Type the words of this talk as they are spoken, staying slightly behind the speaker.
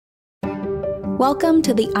Welcome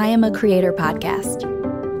to the I Am a Creator podcast.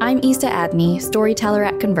 I'm Isa Adney, storyteller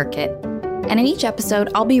at ConvertKit, and in each episode,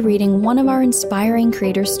 I'll be reading one of our inspiring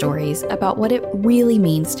creator stories about what it really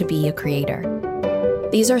means to be a creator.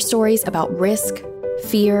 These are stories about risk,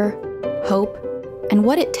 fear, hope, and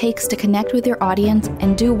what it takes to connect with your audience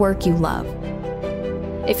and do work you love.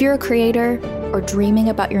 If you're a creator or dreaming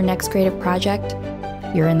about your next creative project,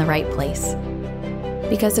 you're in the right place.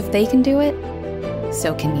 Because if they can do it,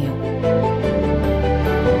 so can you.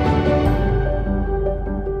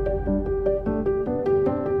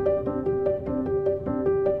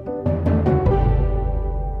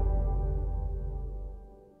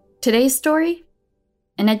 Today's story: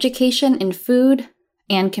 an education in food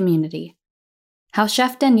and community. How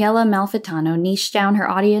Chef Daniela Malfitano niched down her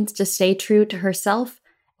audience to stay true to herself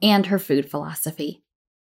and her food philosophy.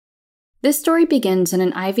 This story begins in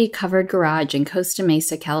an ivy-covered garage in Costa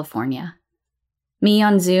Mesa, California. Me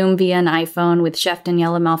on Zoom via an iPhone with Chef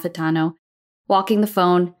Daniela Malfitano, walking the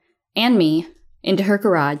phone, and me, into her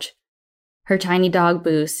garage, her tiny dog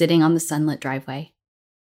Boo sitting on the sunlit driveway.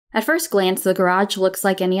 At first glance, the garage looks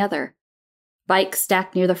like any other. Bikes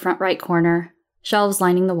stacked near the front right corner, shelves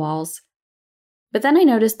lining the walls. But then I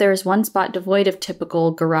noticed there is one spot devoid of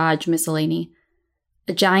typical garage miscellany.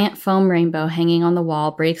 A giant foam rainbow hanging on the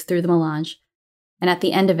wall breaks through the melange, and at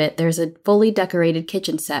the end of it there's a fully decorated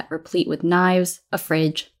kitchen set replete with knives, a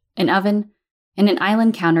fridge, an oven, and an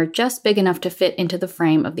island counter just big enough to fit into the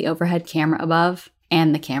frame of the overhead camera above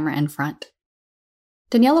and the camera in front.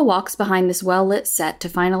 Daniela walks behind this well-lit set to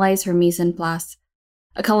finalize her mise en place,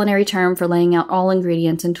 a culinary term for laying out all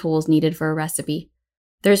ingredients and tools needed for a recipe.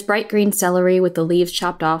 There's bright green celery with the leaves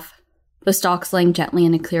chopped off, the stalks laying gently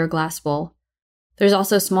in a clear glass bowl. There's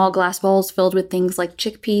also small glass bowls filled with things like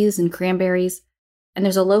chickpeas and cranberries, and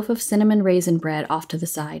there's a loaf of cinnamon raisin bread off to the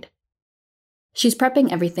side. She's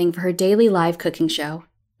prepping everything for her daily live cooking show,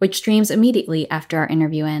 which streams immediately after our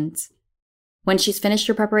interview ends. When she's finished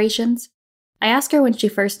her preparations, I ask her when she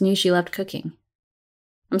first knew she loved cooking.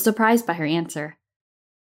 I'm surprised by her answer.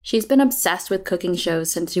 She's been obsessed with cooking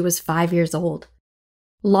shows since she was 5 years old,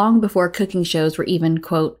 long before cooking shows were even,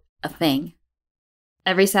 quote, a thing.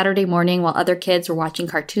 Every Saturday morning while other kids were watching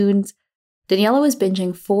cartoons, Daniela was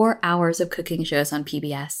binging 4 hours of cooking shows on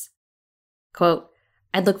PBS. Quote,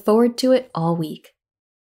 I'd look forward to it all week.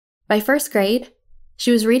 By first grade,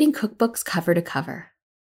 she was reading cookbooks cover to cover.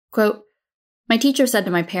 Quote, my teacher said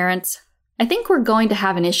to my parents, I think we're going to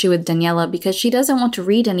have an issue with Daniela because she doesn't want to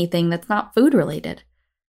read anything that's not food related.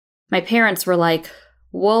 My parents were like,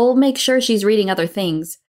 we'll make sure she's reading other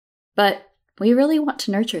things, but we really want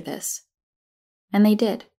to nurture this. And they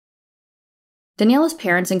did. Daniela's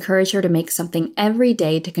parents encouraged her to make something every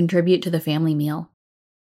day to contribute to the family meal.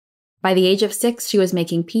 By the age of 6, she was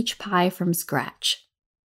making peach pie from scratch.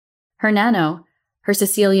 Her nano, her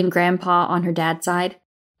Sicilian grandpa on her dad's side,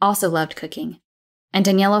 also loved cooking, and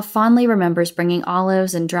Daniela fondly remembers bringing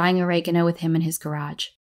olives and drying oregano with him in his garage.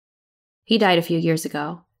 He died a few years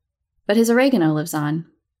ago, but his oregano lives on,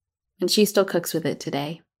 and she still cooks with it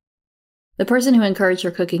today. The person who encouraged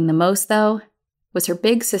her cooking the most, though, was her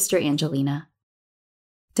big sister Angelina.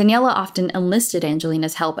 Daniela often enlisted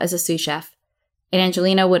Angelina's help as a sous chef, and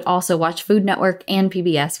Angelina would also watch Food Network and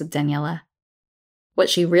PBS with Daniela. What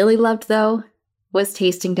she really loved, though, was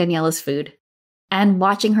tasting Daniela's food, and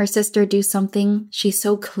watching her sister do something she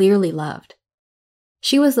so clearly loved.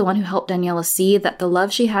 She was the one who helped Daniela see that the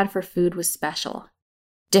love she had for food was special,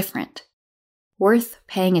 different, worth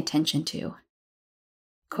paying attention to.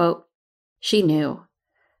 Quote, she knew.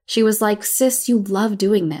 She was like, sis, you love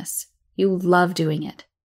doing this. You love doing it.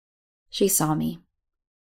 She saw me.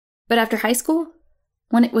 But after high school,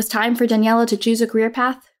 when it was time for Daniela to choose a career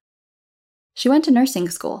path, she went to nursing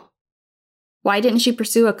school. Why didn't she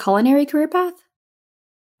pursue a culinary career path?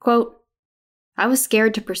 Quote, I was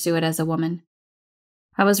scared to pursue it as a woman.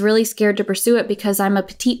 I was really scared to pursue it because I'm a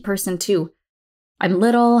petite person too. I'm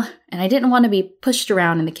little, and I didn't want to be pushed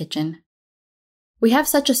around in the kitchen. We have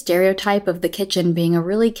such a stereotype of the kitchen being a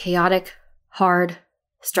really chaotic, hard,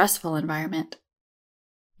 stressful environment.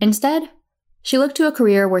 Instead, she looked to a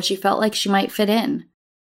career where she felt like she might fit in,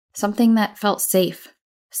 something that felt safe,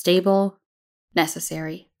 stable,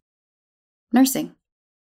 necessary. Nursing.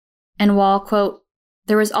 And while, quote,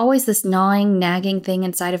 there was always this gnawing, nagging thing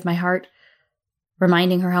inside of my heart,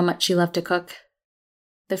 reminding her how much she loved to cook,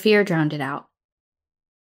 the fear drowned it out.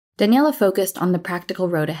 Daniela focused on the practical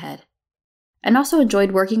road ahead, and also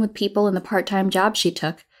enjoyed working with people in the part-time job she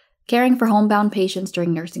took, caring for homebound patients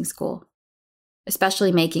during nursing school,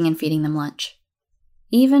 especially making and feeding them lunch,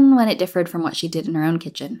 even when it differed from what she did in her own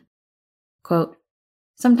kitchen. Quote,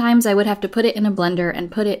 sometimes I would have to put it in a blender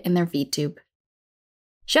and put it in their feed tube.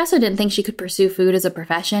 She also didn't think she could pursue food as a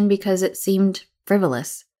profession because it seemed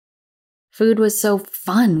frivolous. Food was so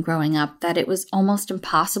fun growing up that it was almost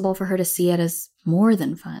impossible for her to see it as more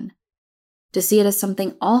than fun, to see it as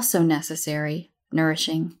something also necessary,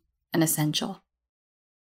 nourishing, and essential.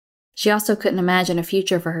 She also couldn't imagine a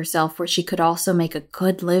future for herself where she could also make a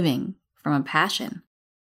good living from a passion.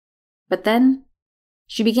 But then,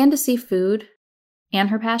 she began to see food and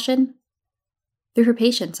her passion through her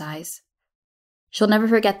patient's eyes. She'll never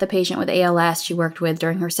forget the patient with ALS she worked with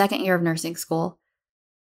during her second year of nursing school.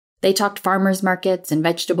 They talked farmers markets and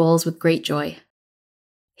vegetables with great joy.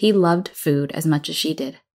 He loved food as much as she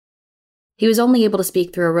did. He was only able to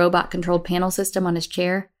speak through a robot-controlled panel system on his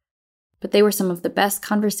chair, but they were some of the best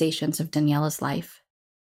conversations of Daniela's life.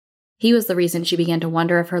 He was the reason she began to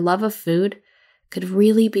wonder if her love of food could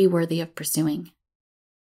really be worthy of pursuing.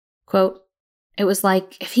 Quote, "It was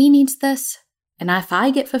like, if he needs this, and if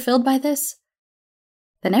I get fulfilled by this,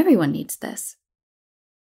 then everyone needs this."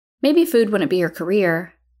 Maybe food wouldn't be her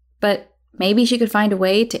career, but maybe she could find a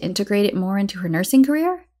way to integrate it more into her nursing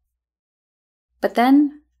career? But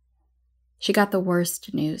then, she got the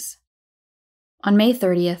worst news. On May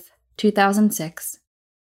 30th, 2006,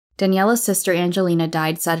 Daniela's sister Angelina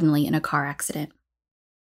died suddenly in a car accident.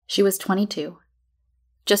 She was 22,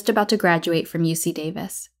 just about to graduate from UC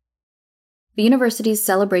Davis. The university's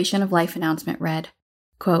Celebration of Life announcement read,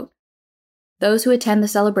 quote, "Those who attend the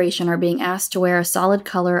celebration are being asked to wear a solid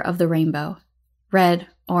color of the rainbow, red,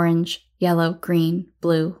 orange, yellow, green,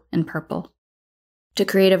 blue, and purple, to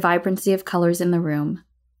create a vibrancy of colors in the room,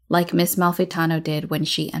 like Miss Malfitano did when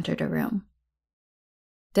she entered a room."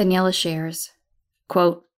 Daniela shares,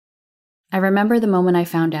 quote, "I remember the moment I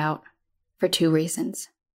found out for two reasons.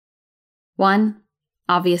 One,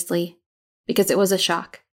 obviously, because it was a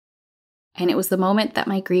shock, and it was the moment that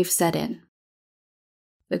my grief set in.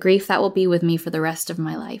 The grief that will be with me for the rest of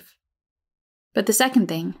my life. But the second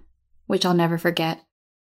thing, which I'll never forget,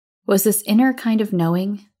 was this inner kind of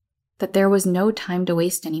knowing that there was no time to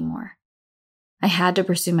waste anymore. I had to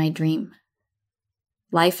pursue my dream.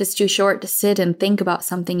 Life is too short to sit and think about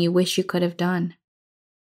something you wish you could have done.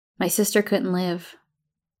 My sister couldn't live,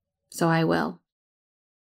 so I will."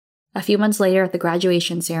 A few months later, at the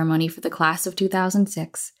graduation ceremony for the class of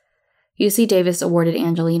 2006, UC Davis awarded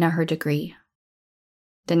Angelina her degree.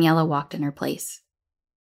 Daniela walked in her place.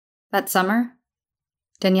 That summer,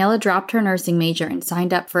 Daniela dropped her nursing major and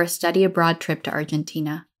signed up for a study abroad trip to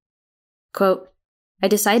Argentina. Quote, "I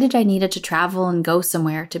decided I needed to travel and go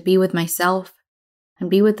somewhere to be with myself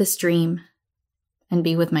and be with this dream and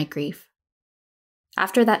be with my grief."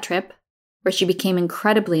 After that trip, where she became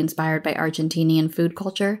incredibly inspired by Argentinian food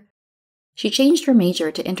culture, she changed her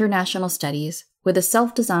major to international studies with a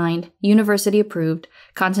self-designed, university-approved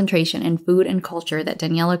concentration in food and culture that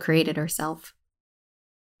Daniela created herself.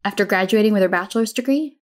 After graduating with her bachelor's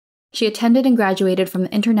degree, she attended and graduated from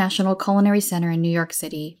the International Culinary Center in New York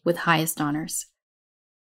City with highest honors.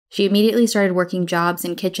 She immediately started working jobs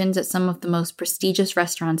in kitchens at some of the most prestigious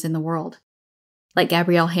restaurants in the world, like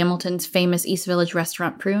Gabrielle Hamilton's famous East Village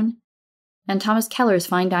restaurant Prune, and Thomas Keller's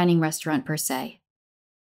fine dining restaurant Per Se.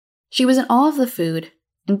 She was in awe of the food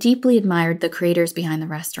and deeply admired the creators behind the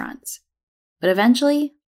restaurants. But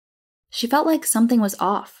eventually, she felt like something was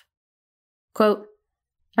off. Quote,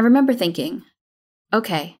 "I remember thinking,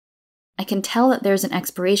 okay, I can tell that there's an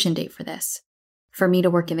expiration date for this, for me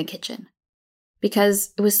to work in the kitchen,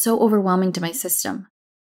 because it was so overwhelming to my system.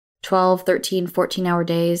 12, 13, 14-hour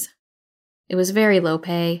days. It was very low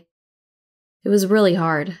pay. It was really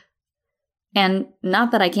hard. And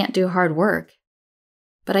not that I can't do hard work,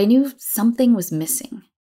 but I knew something was missing."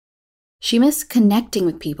 She missed connecting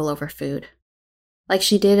with people over food, like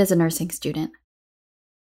she did as a nursing student.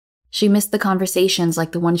 She missed the conversations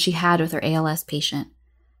like the one she had with her ALS patient,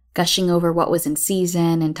 gushing over what was in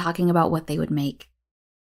season and talking about what they would make.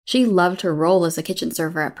 She loved her role as a kitchen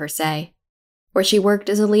server at Per Se, where she worked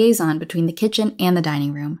as a liaison between the kitchen and the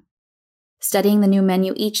dining room, studying the new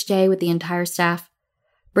menu each day with the entire staff,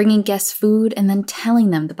 bringing guests food and then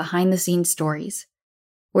telling them the behind-the-scenes stories,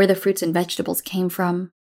 where the fruits and vegetables came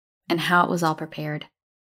from, and how it was all prepared.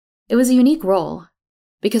 It was a unique role,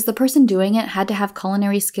 because the person doing it had to have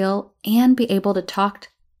culinary skill and be able to talk,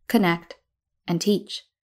 connect, and teach.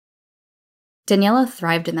 Daniela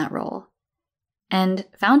thrived in that role, and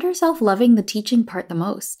found herself loving the teaching part the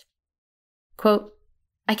most. Quote,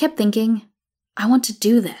 "I kept thinking, I want to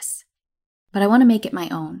do this, but I want to make it my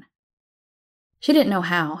own." She didn't know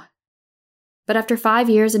how. But after 5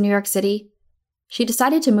 years in New York City, she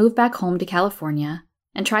decided to move back home to California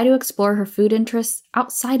and try to explore her food interests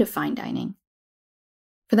outside of fine dining.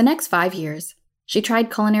 For the next 5 years, she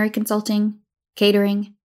tried culinary consulting,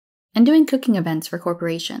 catering, and doing cooking events for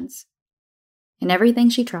corporations. In everything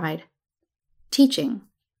she tried, teaching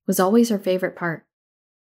was always her favorite part.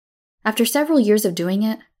 After several years of doing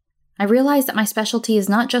it, I realized that my specialty is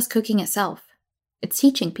not just cooking itself, it's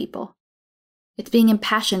teaching people. It's being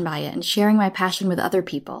impassioned by it and sharing my passion with other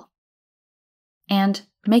people. And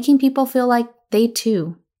making people feel like they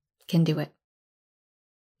too can do it.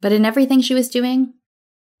 But in everything she was doing,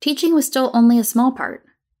 teaching was still only a small part.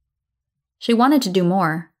 She wanted to do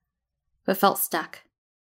more, but felt stuck.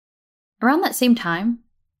 Around that same time,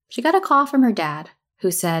 she got a call from her dad, who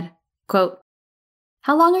said, quote,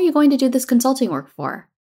 "How long are you going to do this consulting work for?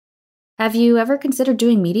 Have you ever considered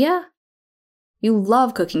doing media? You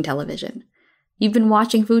love cooking television. You've been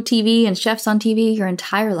watching food TV and chefs on TV your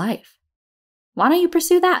entire life. Why don't you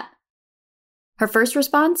pursue that?" Her first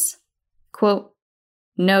response? Quote,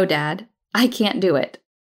 "No, Dad, I can't do it.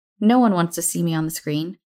 No one wants to see me on the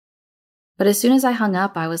screen." But as soon as I hung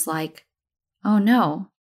up, I was like, oh no,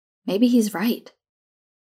 maybe he's right.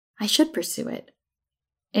 I should pursue it.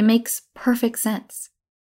 It makes perfect sense.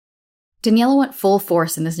 Daniela went full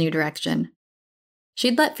force in this new direction.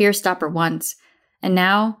 She'd let fear stop her once, and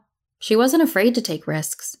now she wasn't afraid to take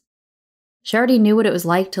risks. She already knew what it was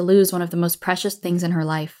like to lose one of the most precious things in her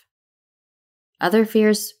life. Other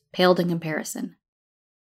fears paled in comparison.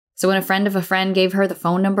 So when a friend of a friend gave her the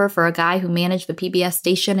phone number for a guy who managed the PBS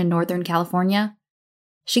station in Northern California,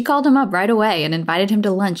 she called him up right away and invited him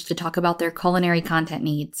to lunch to talk about their culinary content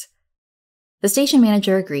needs. The station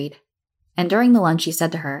manager agreed, and during the lunch he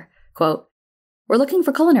said to her, quote, "We're looking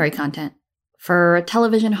for culinary content, for a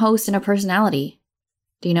television host and a personality.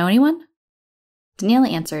 Do you know anyone?"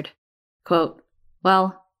 Daniela answered, quote,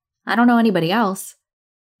 "Well, I don't know anybody else.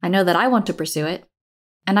 I know that I want to pursue it,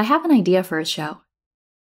 and I have an idea for a show."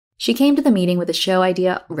 She came to the meeting with a show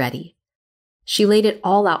idea ready. She laid it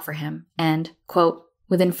all out for him, and, quote,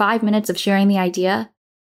 "Within 5 minutes of sharing the idea,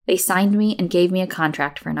 they signed me and gave me a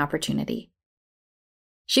contract for an opportunity."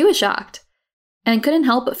 She was shocked, and couldn't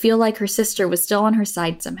help but feel like her sister was still on her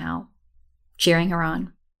side somehow, cheering her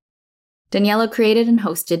on. Daniela created and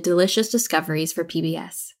hosted Delicious Discoveries for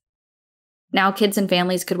PBS. Now kids and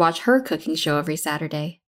families could watch her cooking show every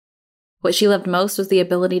Saturday. What she loved most was the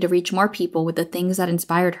ability to reach more people with the things that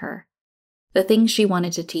inspired her, the things she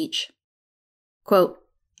wanted to teach. Quote,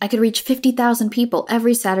 "I could reach 50,000 people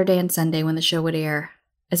every Saturday and Sunday when the show would air,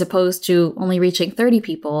 as opposed to only reaching 30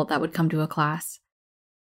 people that would come to a class."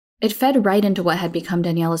 It fed right into what had become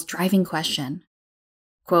Daniela's driving question.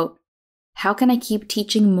 Quote, "How can I keep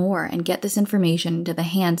teaching more and get this information into the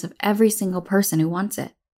hands of every single person who wants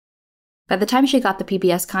it?" By the time she got the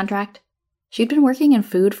PBS contract, she'd been working in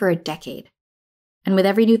food for a decade. And with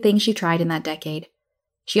every new thing she tried in that decade,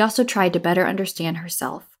 she also tried to better understand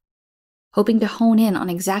herself, hoping to hone in on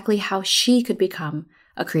exactly how she could become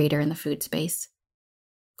a creator in the food space.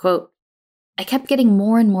 Quote, "I kept getting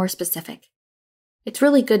more and more specific. It's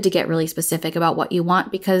really good to get really specific about what you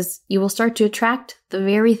want because you will start to attract the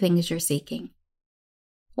very things you're seeking."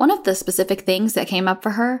 One of the specific things that came up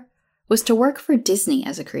for her was to work for Disney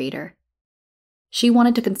as a creator. She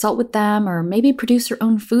wanted to consult with them or maybe produce her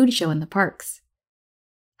own food show in the parks.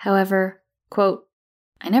 However, quote,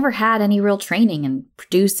 "I never had any real training in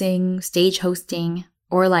producing, stage hosting,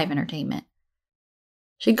 or live entertainment."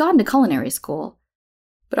 She'd gone to culinary school,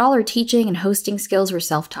 but all her teaching and hosting skills were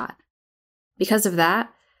self-taught. Because of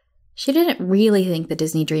that, she didn't really think the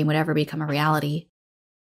Disney dream would ever become a reality.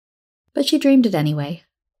 But she dreamed it anyway.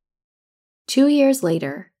 2 years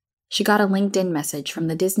later, she got a LinkedIn message from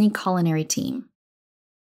the Disney culinary team.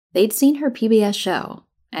 They'd seen her PBS show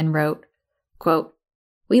and wrote, quote,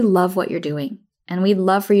 "We love what you're doing, and we'd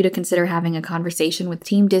love for you to consider having a conversation with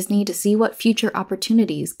Team Disney to see what future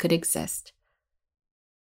opportunities could exist."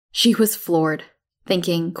 She was floored,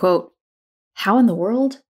 thinking, quote, "How in the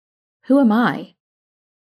world? Who am I?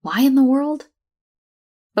 Why in the world?"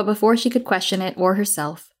 But before she could question it or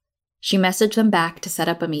herself, she messaged them back to set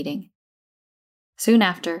up a meeting. Soon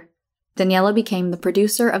after, Daniela became the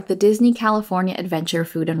producer of the Disney California Adventure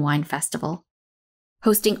Food and Wine Festival,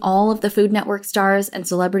 hosting all of the Food Network stars and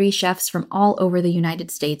celebrity chefs from all over the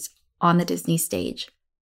United States on the Disney stage.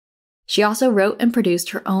 She also wrote and produced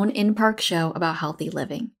her own in-park show about healthy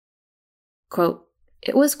living. Quote,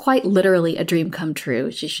 "It was quite literally a dream come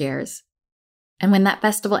true," she shares. And when that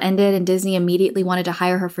festival ended and Disney immediately wanted to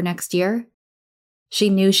hire her for next year, she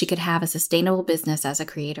knew she could have a sustainable business as a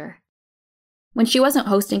creator. When she wasn't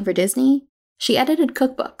hosting for Disney, she edited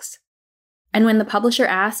cookbooks. And when the publisher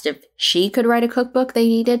asked if she could write a cookbook they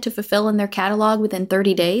needed to fulfill in their catalog within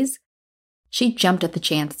 30 days, she jumped at the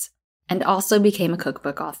chance and also became a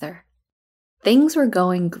cookbook author. Things were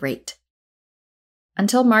going great.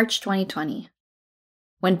 Until March 2020,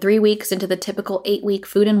 when 3 weeks into the typical 8-week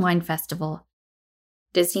food and wine festival,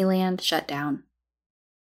 Disneyland shut down.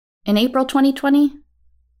 In April 2020,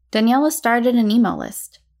 Daniela started an email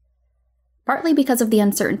list, partly because of the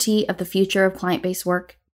uncertainty of the future of client-based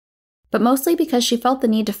work, but mostly because she felt the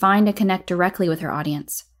need to find and connect directly with her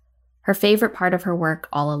audience, her favorite part of her work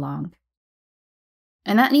all along.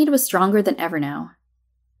 And that need was stronger than ever now,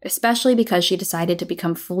 especially because she decided to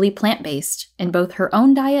become fully plant-based in both her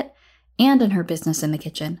own diet and in her business in the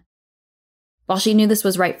kitchen. While she knew this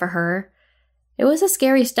was right for her, it was a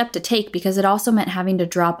scary step to take because it also meant having to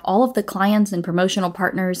drop all of the clients and promotional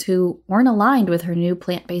partners who weren't aligned with her new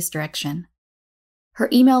plant-based direction. Her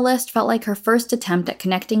email list felt like her first attempt at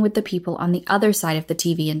connecting with the people on the other side of the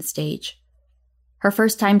TV and stage. Her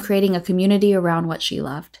first time creating a community around what she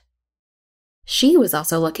loved. She was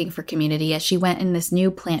also looking for community as she went in this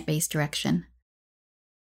new plant-based direction.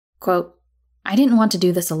 Quote, "I didn't want to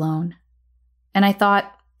do this alone. And I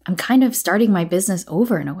thought, I'm kind of starting my business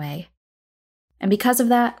over in a way. And because of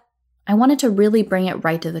that, I wanted to really bring it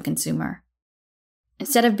right to the consumer.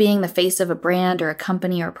 Instead of being the face of a brand or a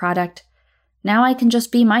company or a product, now I can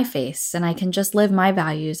just be my face and I can just live my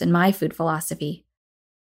values and my food philosophy.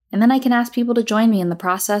 And then I can ask people to join me in the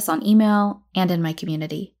process on email and in my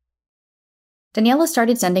community." Daniela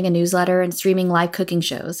started sending a newsletter and streaming live cooking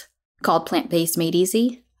shows, called Plant-Based Made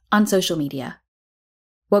Easy, on social media.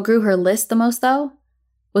 What grew her list the most, though,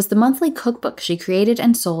 was the monthly cookbook she created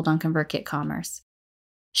and sold on ConvertKit Commerce.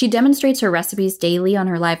 She demonstrates her recipes daily on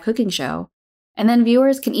her live cooking show, and then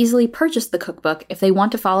viewers can easily purchase the cookbook if they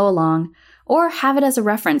want to follow along or have it as a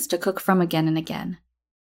reference to cook from again and again.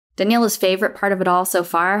 Daniela's favorite part of it all so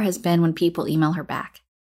far has been when people email her back.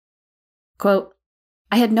 Quote,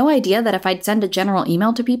 "I had no idea that if I'd send a general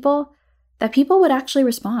email to people, that people would actually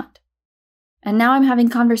respond. And now I'm having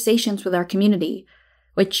conversations with our community,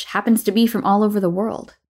 which happens to be from all over the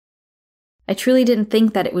world. I truly didn't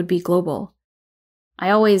think that it would be global. I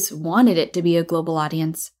always wanted it to be a global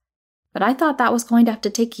audience, but I thought that was going to have to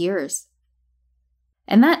take years.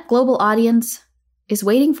 And that global audience is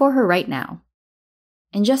waiting for her right now.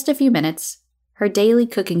 In just a few minutes, her daily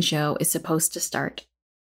cooking show is supposed to start.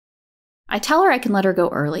 I tell her I can let her go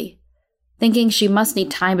early, thinking she must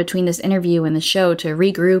need time between this interview and the show to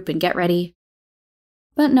regroup and get ready.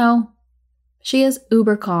 But no, she is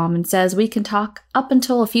uber calm and says we can talk up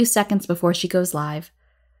until a few seconds before she goes live,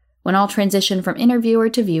 when I'll transition from interviewer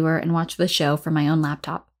to viewer and watch the show from my own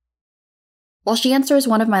laptop. While she answers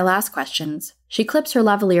one of my last questions, she clips her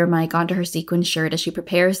lavalier mic onto her sequin shirt as she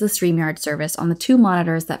prepares the StreamYard service on the 2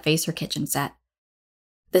 monitors that face her kitchen set.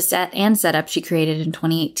 The set and setup she created in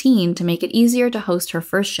 2018 to make it easier to host her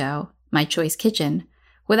first show, My Choice Kitchen,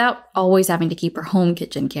 without always having to keep her home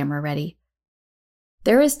kitchen camera ready.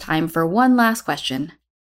 There is time for one last question,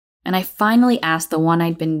 and I finally asked the one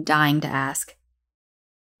I'd been dying to ask.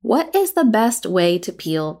 What is the best way to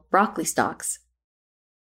peel broccoli stalks?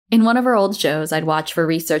 In one of her old shows I'd watched for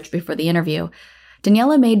research before the interview,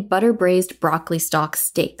 Daniela made butter-braised broccoli stalk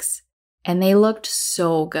steaks, and they looked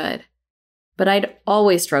so good. But I'd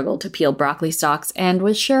always struggled to peel broccoli stalks and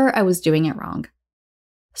was sure I was doing it wrong.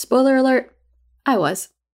 Spoiler alert, I was.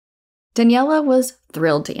 Daniela was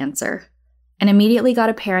thrilled to answer, and immediately got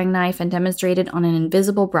a paring knife and demonstrated on an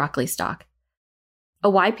invisible broccoli stalk. A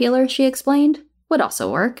Y peeler, she explained, would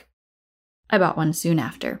also work. I bought one soon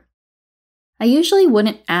after. I usually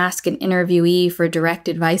wouldn't ask an interviewee for direct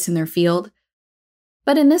advice in their field,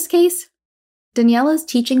 but in this case, Daniela's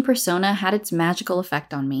teaching persona had its magical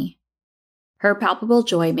effect on me. Her palpable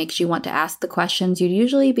joy makes you want to ask the questions you'd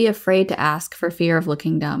usually be afraid to ask for fear of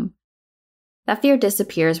looking dumb. That fear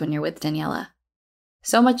disappears when you're with Daniela.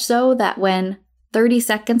 So much so that when, 30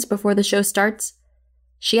 seconds before the show starts,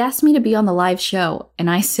 she asks me to be on the live show, and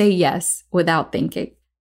I say yes without thinking.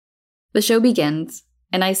 The show begins,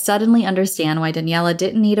 and I suddenly understand why Daniela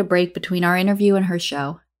didn't need a break between our interview and her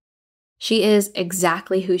show. She is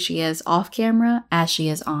exactly who she is off camera as she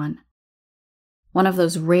is on. One of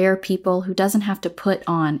those rare people who doesn't have to put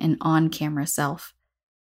on an on-camera self.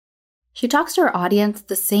 She talks to her audience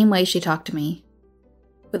the same way she talked to me,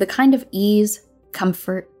 with a kind of ease,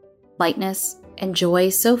 comfort, lightness, and joy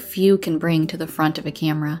so few can bring to the front of a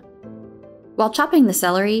camera. While chopping the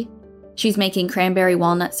celery, she's making cranberry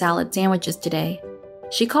walnut salad sandwiches today.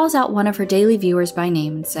 She calls out one of her daily viewers by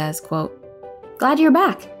name and says, quote, "Glad you're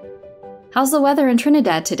back. How's the weather in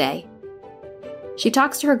Trinidad today?" She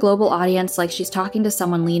talks to her global audience like she's talking to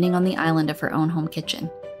someone leaning on the island of her own home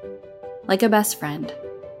kitchen. Like a best friend.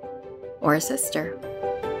 Or a sister.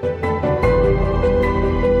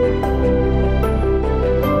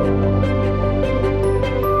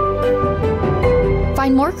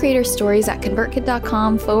 Find more creator stories at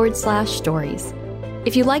convertkit.com/stories.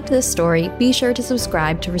 If you liked this story, be sure to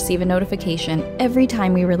subscribe to receive a notification every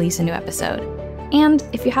time we release a new episode. And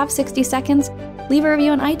if you have 60 seconds, leave a review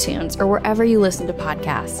on iTunes or wherever you listen to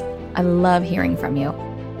podcasts. I love hearing from you.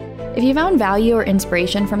 If you found value or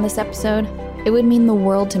inspiration from this episode, it would mean the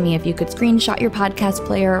world to me if you could screenshot your podcast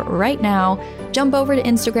player right now, jump over to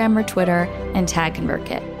Instagram or Twitter, and tag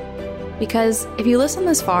ConvertKit. Because if you listen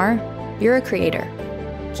this far, you're a creator.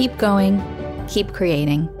 Keep going, keep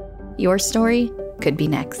creating. Your story could be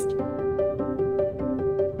next.